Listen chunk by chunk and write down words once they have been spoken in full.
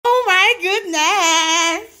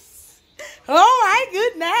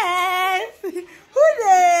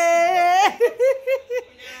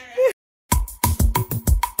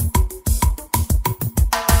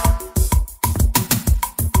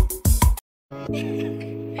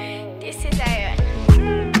This is Iron.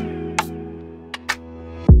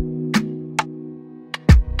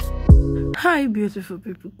 Hi beautiful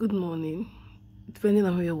people, good morning, depending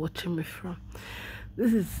on where you're watching me from.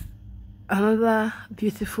 This is another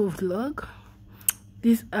beautiful vlog.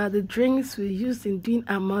 These are the drinks we used in doing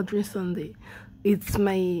our mothering Sunday. It's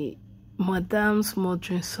my madam's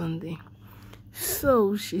mothering Sunday,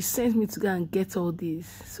 so she sent me to go and get all these.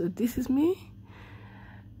 So this is me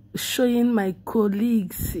showing my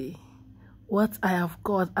colleagues what I have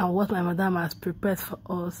got and what my madam has prepared for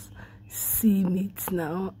us. See it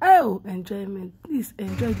now. Oh, enjoyment. Please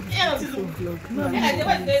enjoy this beautiful vlog.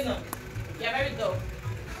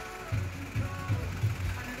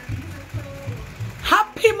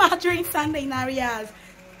 Happy Mothering Sunday in areas.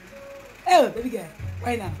 Oh, baby girl.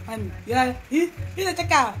 Right now. And yeah, you the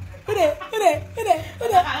check out. Who there?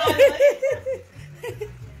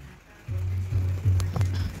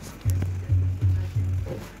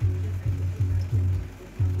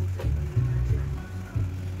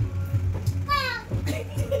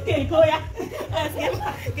 Go ya.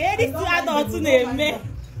 Get this to adults name me.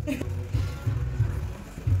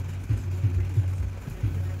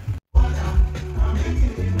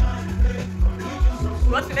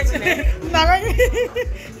 What's the next name?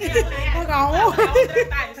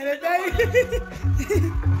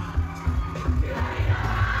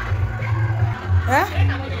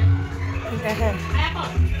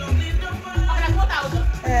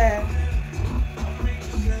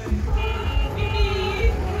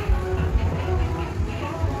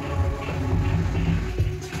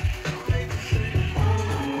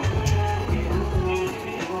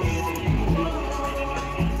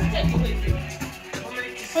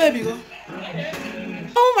 There we go.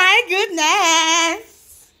 Oh my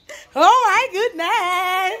goodness! Oh my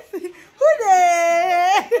goodness! Who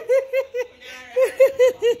there?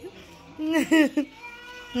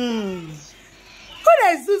 Who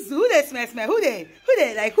there, Zuzu? Who there, smell? Who there?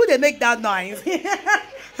 Like who they make that noise?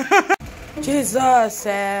 Jesus,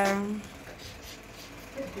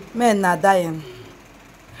 men are dying.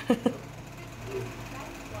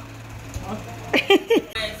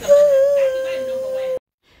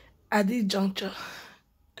 At this juncture,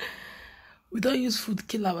 we don't use food to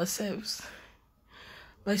kill ourselves.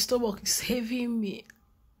 My stomach is heavy me.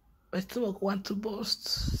 My stomach wants to burst.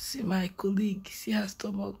 See my colleague, see her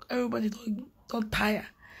stomach. Everybody don't tire.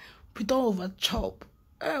 We don't over chop.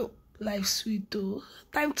 Oh, life sweet though.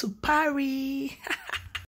 Time to party.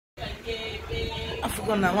 I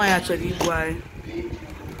forgot now why actually why.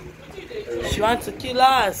 She wants to kill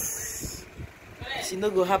us. She no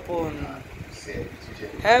go happen.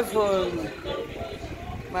 Heaven,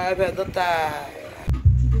 my daughter.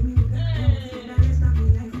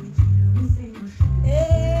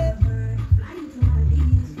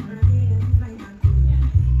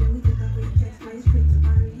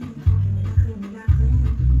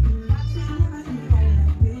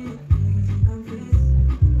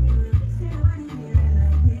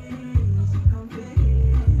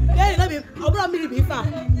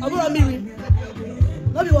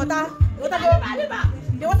 No be water. Water go.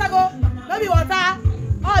 The water go. No be water.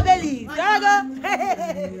 Oh, belly. There go.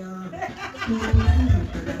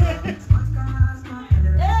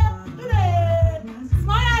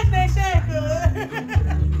 Small eyes may shake.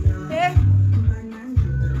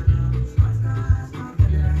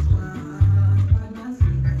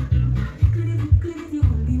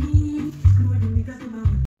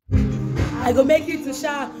 I go make you to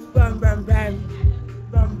shout. Bam, bam, bam.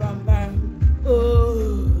 Bam, bam, bam.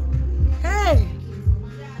 Oh. Hey.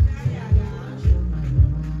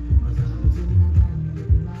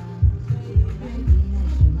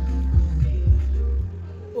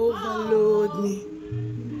 Overload me.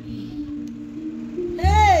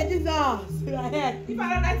 Hey, Jesus. If I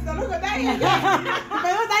don't die today, I don't go die again. If I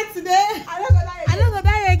don't die today, I don't go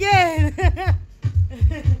die again.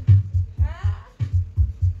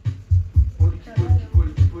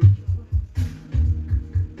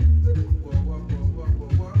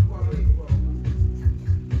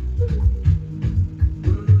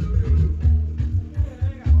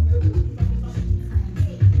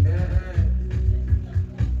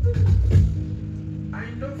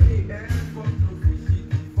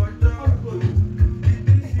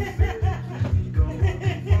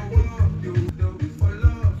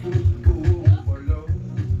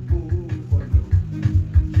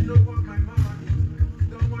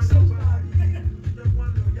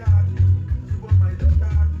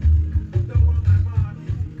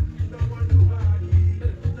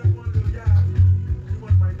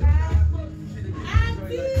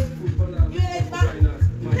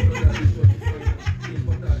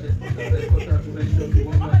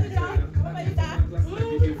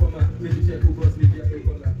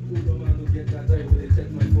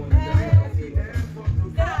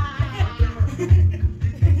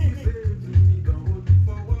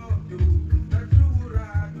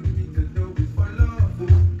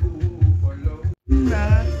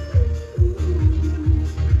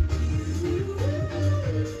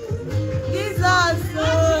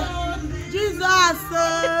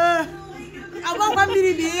 I want 1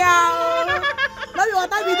 minute here. Let me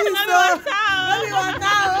water with this. Let me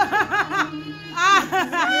water.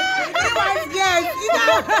 Yes.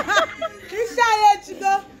 It's shy to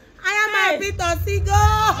go. I am happy to see go. I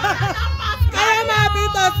am happy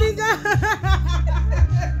to see go.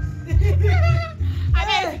 I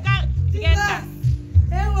mean, you get that.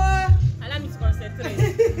 Allow me to concentrate. You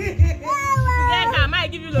get that. I might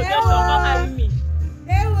give you location. Come carry me.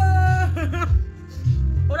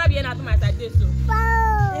 Ora bien at my side this so.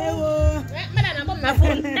 Ewo. Madam, I'm on my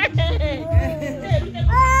phone.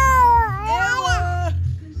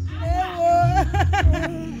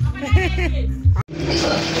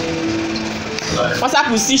 What's up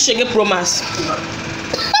with Shege Promas?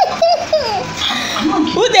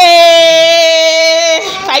 Who dey?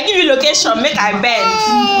 If I give you location, make I bend.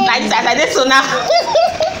 Like this, as I did so now.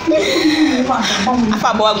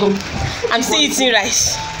 I'm still eating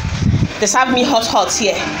rice. They serve me hot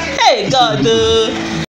here. Hey God.